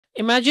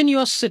Imagine you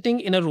are sitting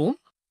in a room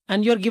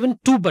and you are given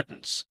two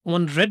buttons,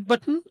 one red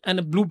button and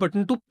a blue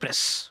button to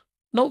press.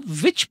 Now,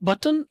 which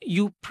button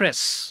you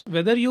press,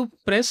 whether you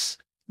press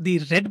the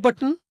red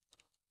button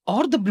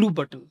or the blue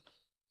button,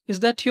 is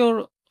that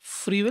your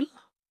free will?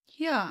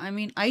 Yeah, I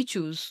mean, I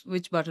choose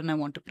which button I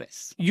want to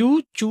press.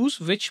 You choose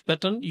which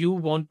button you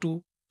want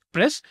to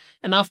press,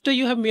 and after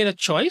you have made a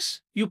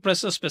choice, you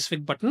press a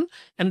specific button,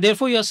 and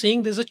therefore you are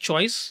saying there's a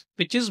choice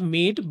which is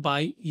made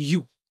by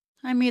you.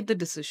 I made the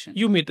decision.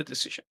 You made the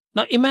decision.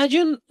 Now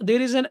imagine there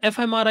is an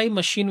fMRI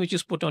machine which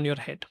is put on your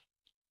head,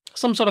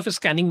 some sort of a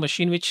scanning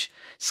machine which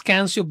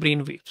scans your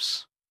brain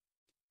waves.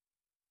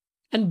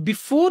 And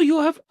before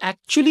you have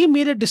actually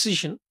made a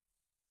decision,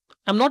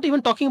 I'm not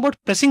even talking about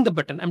pressing the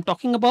button, I'm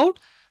talking about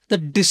the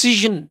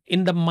decision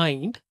in the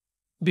mind.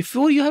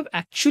 Before you have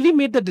actually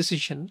made the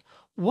decision,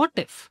 what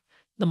if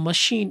the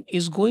machine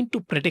is going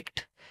to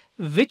predict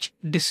which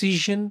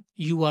decision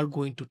you are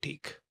going to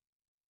take?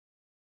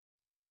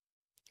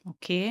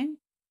 Okay.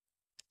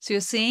 So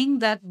you're saying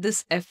that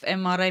this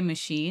fMRI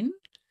machine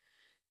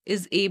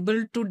is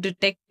able to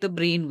detect the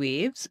brain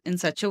waves in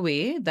such a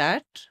way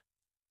that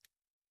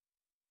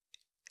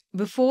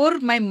before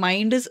my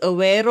mind is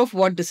aware of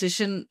what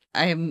decision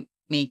I am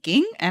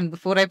making and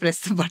before I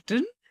press the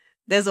button,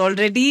 there's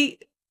already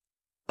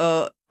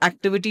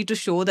activity to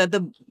show that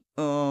the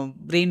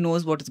brain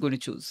knows what it's going to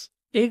choose.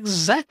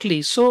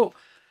 Exactly. So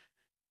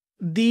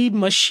the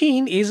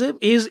machine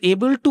is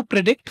able to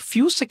predict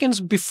few seconds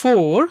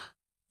before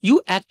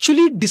you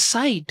actually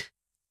decide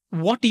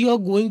what you are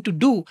going to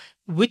do,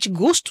 which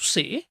goes to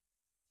say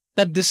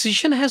that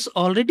decision has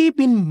already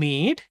been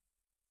made.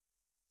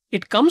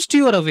 It comes to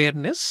your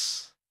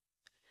awareness,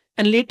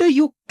 and later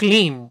you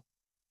claim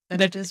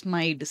That is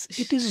my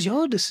decision. it is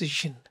your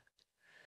decision.